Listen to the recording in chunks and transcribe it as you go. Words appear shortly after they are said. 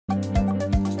Welcome,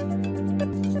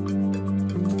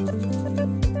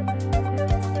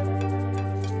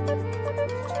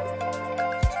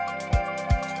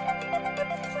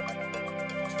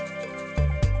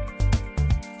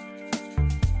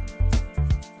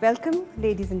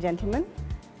 ladies and gentlemen,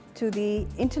 to the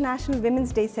International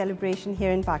Women's Day celebration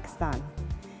here in Pakistan.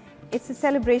 It's a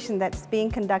celebration that's being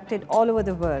conducted all over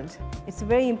the world. It's a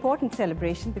very important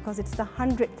celebration because it's the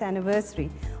 100th anniversary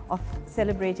of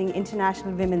celebrating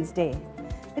International Women's Day.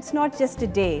 It's not just a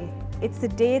day, it's a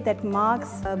day that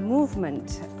marks a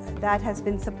movement that has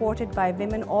been supported by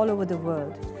women all over the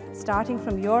world. Starting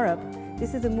from Europe,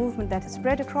 this is a movement that has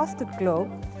spread across the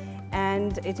globe,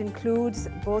 and it includes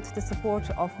both the support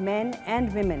of men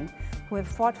and women who have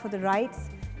fought for the rights,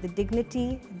 the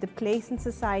dignity, the place in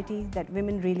society that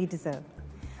women really deserve.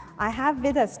 I have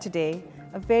with us today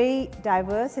a very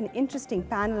diverse and interesting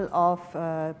panel of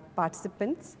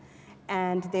participants,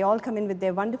 and they all come in with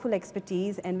their wonderful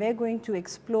expertise, and we're going to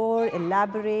explore,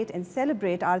 elaborate, and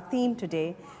celebrate our theme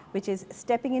today, which is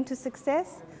Stepping into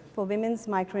Success for Women's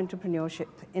Micro-Entrepreneurship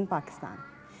in Pakistan.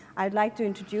 I'd like to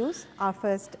introduce our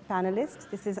first panelist.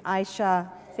 This is Aisha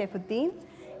Saifuddin.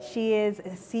 She is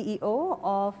CEO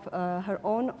of her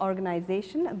own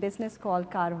organization, a business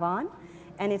called Carvan,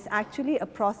 and it's actually a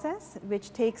process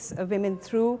which takes women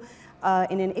through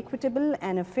in an equitable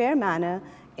and a fair manner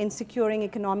in securing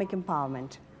economic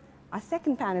empowerment. Our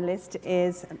second panelist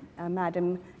is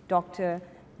Madam Dr.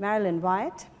 Marilyn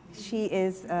Wyatt. She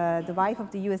is the wife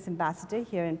of the US Ambassador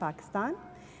here in Pakistan.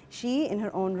 She, in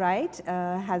her own right,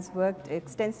 has worked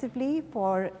extensively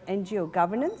for NGO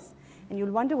governance, and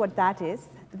you'll wonder what that is.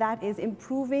 That is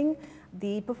improving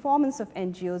the performance of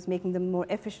NGOs, making them more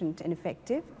efficient and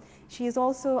effective. She is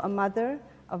also a mother,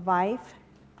 a wife,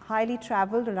 highly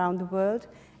traveled around the world,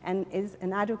 and is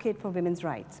an advocate for women's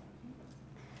rights.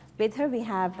 With her, we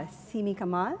have Simi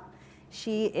Kamal.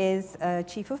 She is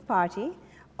Chief of Party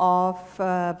of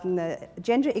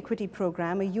Gender Equity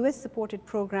Program, a US-supported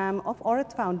program of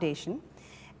Aurat Foundation.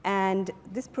 And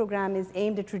this program is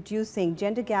aimed at reducing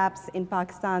gender gaps in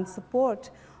Pakistan's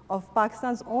support of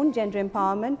Pakistan's own gender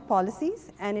empowerment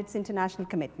policies and its international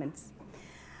commitments.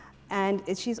 And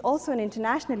she's also an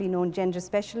internationally known gender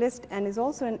specialist and is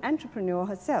also an entrepreneur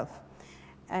herself.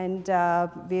 And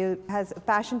has a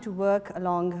passion to work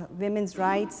along women's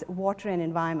rights, water, and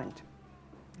environment.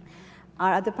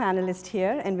 Our other panelist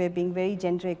here, and we're being very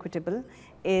gender equitable,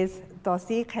 is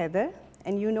Tawseeq Haider,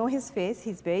 and you know his face,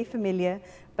 he's very familiar,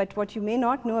 but what you may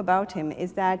not know about him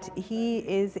is that he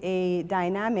is a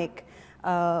dynamic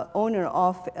owner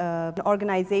of an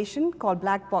organization called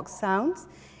Black Box Sounds,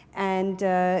 and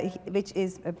which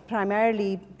is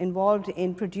primarily involved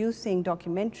in producing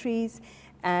documentaries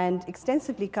and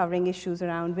extensively covering issues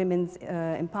around women's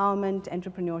empowerment,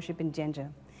 entrepreneurship, and gender.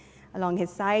 Along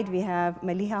his side, we have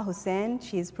Maliha Hussain.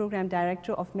 She is Program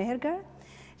Director of Mehergar.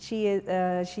 She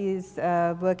is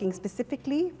working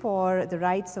specifically for the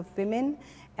rights of women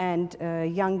and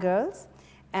young girls.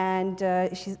 And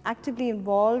she's actively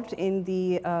involved in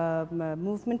the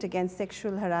movement against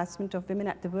sexual harassment of women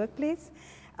at the workplace,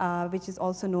 which is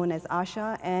also known as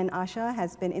ASHA. And ASHA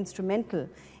has been instrumental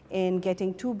in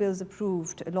getting 2 bills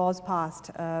approved, laws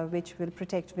passed, which will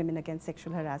protect women against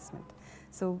sexual harassment.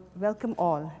 So welcome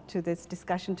all to this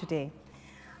discussion today.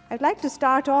 I'd like to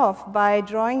start off by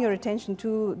drawing your attention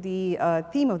to the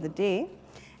theme of the day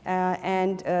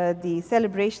and the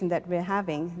celebration that we're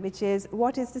having, which is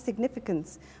what is the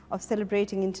significance of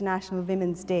celebrating International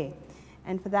Women's Day?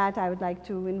 And for that, I would like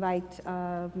to invite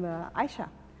Aisha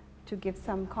to give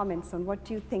some comments on what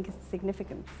do you think is the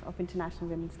significance of International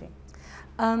Women's Day?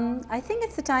 I think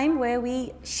it's a time where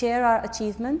we share our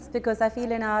achievements, because I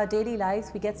feel in our daily lives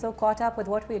we get so caught up with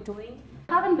what we're doing.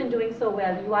 Haven't been doing so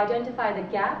well. You identify the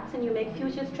gaps and you make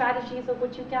future strategies of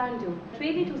what you can do.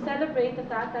 Really to celebrate the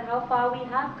fact that how far we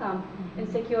have come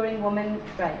in securing women's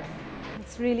rights.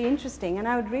 It's really interesting, and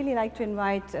I would really like to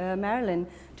invite Marilyn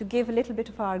to give a little bit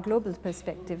of our global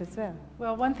perspective as well.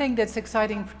 Well, one thing that's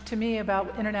exciting to me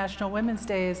about International Women's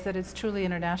Day is that it's truly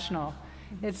international.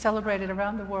 It's celebrated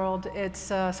around the world.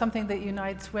 It's something that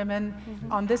unites women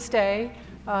on this day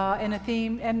in a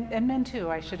theme, and men too,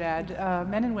 I should add,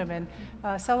 men and women,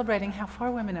 celebrating how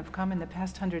far women have come in the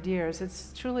past 100 years.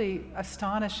 It's truly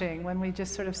astonishing when we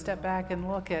just sort of step back and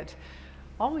look at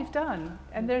all we've done,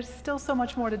 and there's still so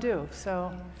much more to do.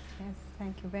 So, yes,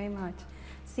 thank you very much.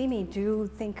 Simi, do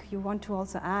you think you want to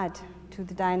also add to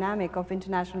the dynamic of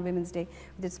International Women's Day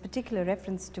with its particular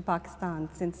reference to Pakistan,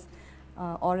 since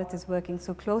Aurat is working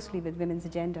so closely with women's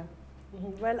agenda?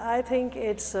 Well, I think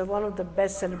it's one of the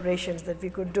best celebrations that we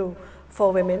could do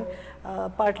for women,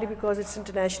 partly because it's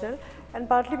international and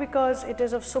partly because it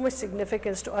is of so much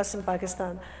significance to us in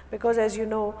Pakistan, because as you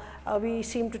know, we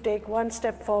seem to take one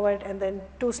step forward and then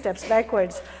two steps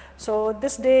backwards. So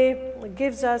this day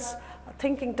gives us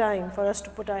thinking time for us to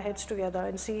put our heads together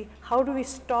and see how do we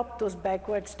stop those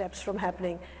backward steps from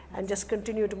happening and just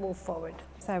continue to move forward.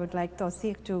 So I would like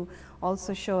Tawseeq to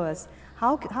also show us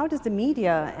how does the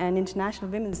media and International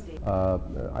Women's Day?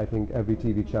 I think every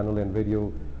TV channel and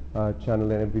radio channel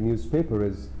and every newspaper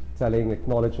is telling,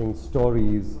 acknowledging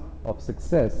stories of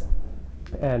success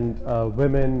and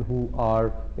women who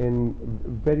are in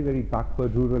very, very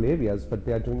backward rural areas, but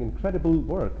they are doing incredible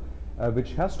work,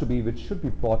 which should be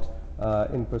brought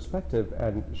in perspective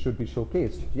and should be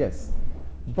showcased, yes.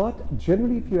 But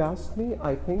generally, if you ask me,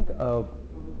 I think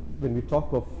when we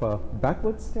talk of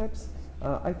backward steps,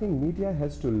 I think media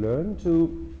has to learn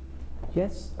to,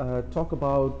 yes, talk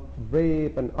about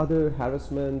rape and other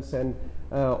harassments and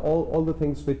all the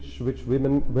things which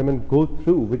women go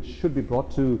through, which should be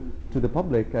brought to the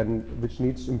public and which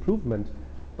needs improvement.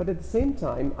 But at the same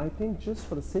time, I think just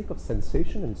for the sake of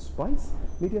sensation and spice,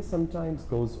 media sometimes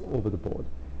goes over the board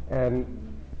and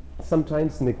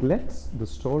sometimes neglects the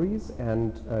stories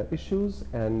and issues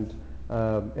and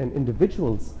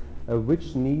individuals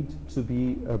which need to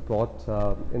be brought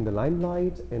in the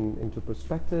limelight, into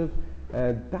perspective.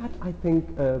 That I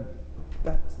think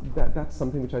that's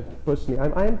something which I personally,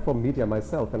 I am from media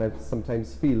myself, and I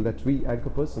sometimes feel that we anchor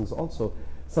persons also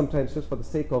sometimes just for the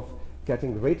sake of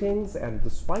getting ratings and the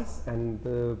spice and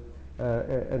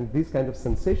these kind of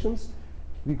sensations,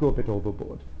 we go a bit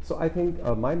overboard. So I think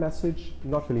my message,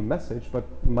 not really message, but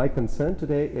my concern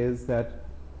today is that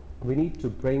we need to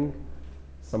bring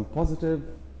some positive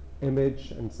image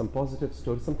and some positive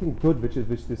story, something good which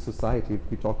this society,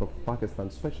 if we talk of Pakistan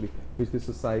especially, which this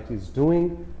society is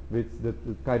doing, with the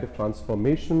kind of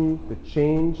transformation, the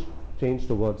change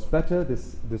towards better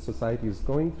this society is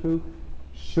going through,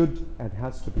 should and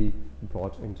has to be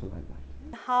brought into limelight.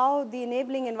 How the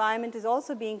enabling environment is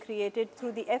also being created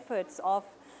through the efforts of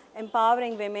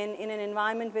empowering women in an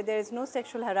environment where there is no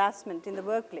sexual harassment in the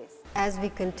workplace. As we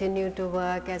continue to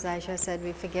work, as Aisha said,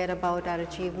 we forget about our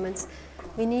achievements.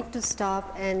 We need to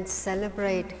stop and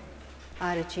celebrate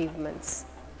our achievements,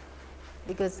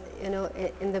 because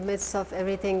in the midst of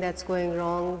everything that's going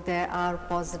wrong, there are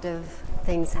positive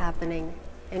things happening,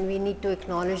 and we need to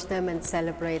acknowledge them and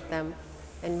celebrate them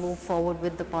and move forward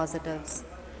with the positives.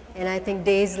 And I think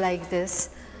days like this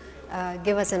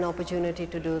give us an opportunity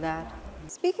to do that.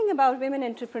 Speaking about women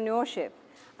entrepreneurship,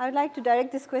 I would like to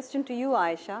direct this question to you,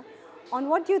 Aisha, on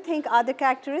what do you think are the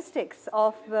characteristics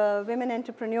of women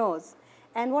entrepreneurs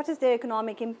and what is their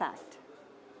economic impact?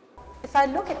 If I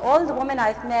look at all the women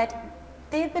I've met,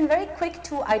 they've been very quick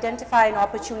to identify an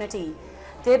opportunity.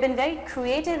 They've been very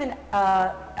creative in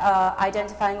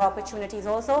identifying opportunities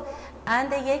also, and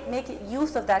they make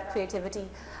use of that creativity.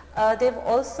 They've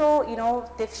also,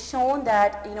 they've shown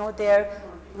that,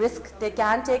 they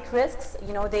can take risks,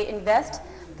 they invest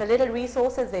the little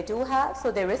resources they do have,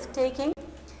 so they're risk taking.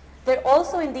 They're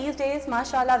also in these days,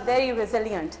 mashallah, very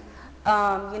resilient.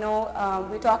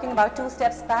 We're talking about 2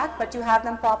 steps back, but you have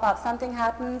them pop up. Something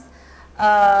happens,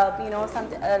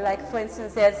 something like for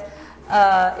instance, there's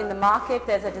in the market,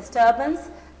 there's a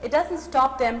disturbance. It doesn't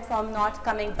stop them from not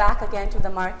coming back again to the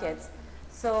markets.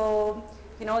 So,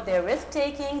 they're risk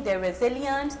taking, they're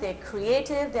resilient, they're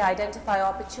creative, they identify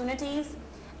opportunities,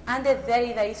 and they're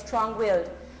very, very strong-willed.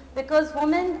 Because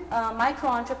women,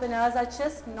 micro-entrepreneurs are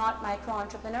just not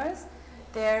micro-entrepreneurs.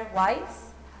 They're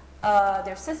wives,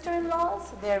 their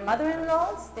sister-in-laws, their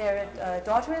mother-in-laws, their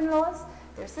daughter-in-laws,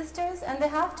 their sisters, and they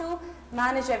have to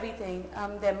manage everything.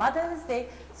 Their mothers,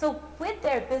 so with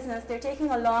their business, they're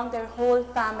taking along their whole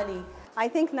family. I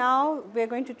think now we're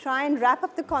going to try and wrap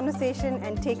up the conversation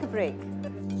and take a break.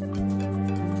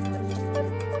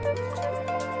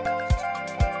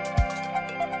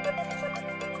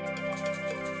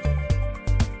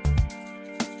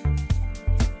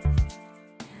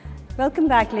 Welcome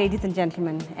back, ladies and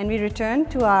gentlemen, and we return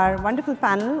to our wonderful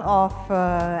panel of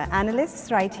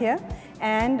analysts right here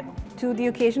and to the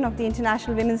occasion of the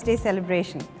International Women's Day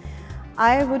celebration.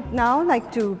 I would now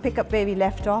like to pick up where we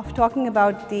left off, talking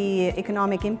about the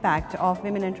economic impact of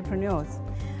women entrepreneurs.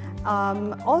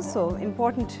 Also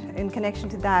important in connection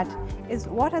to that is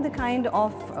what are the kind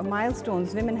of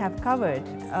milestones women have covered,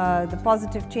 the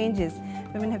positive changes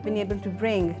women have been able to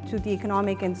bring to the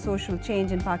economic and social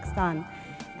change in Pakistan.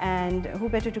 And who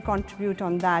better to contribute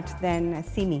on that than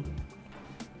Simi?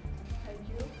 Thank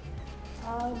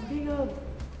you. Being a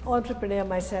entrepreneur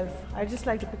myself, I'd just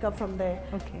like to pick up from there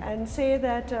and say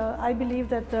that I believe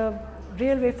that the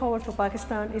real way forward for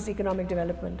Pakistan is economic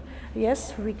development.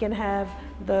 Yes, we can have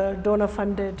the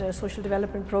donor-funded social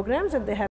development programs, and they have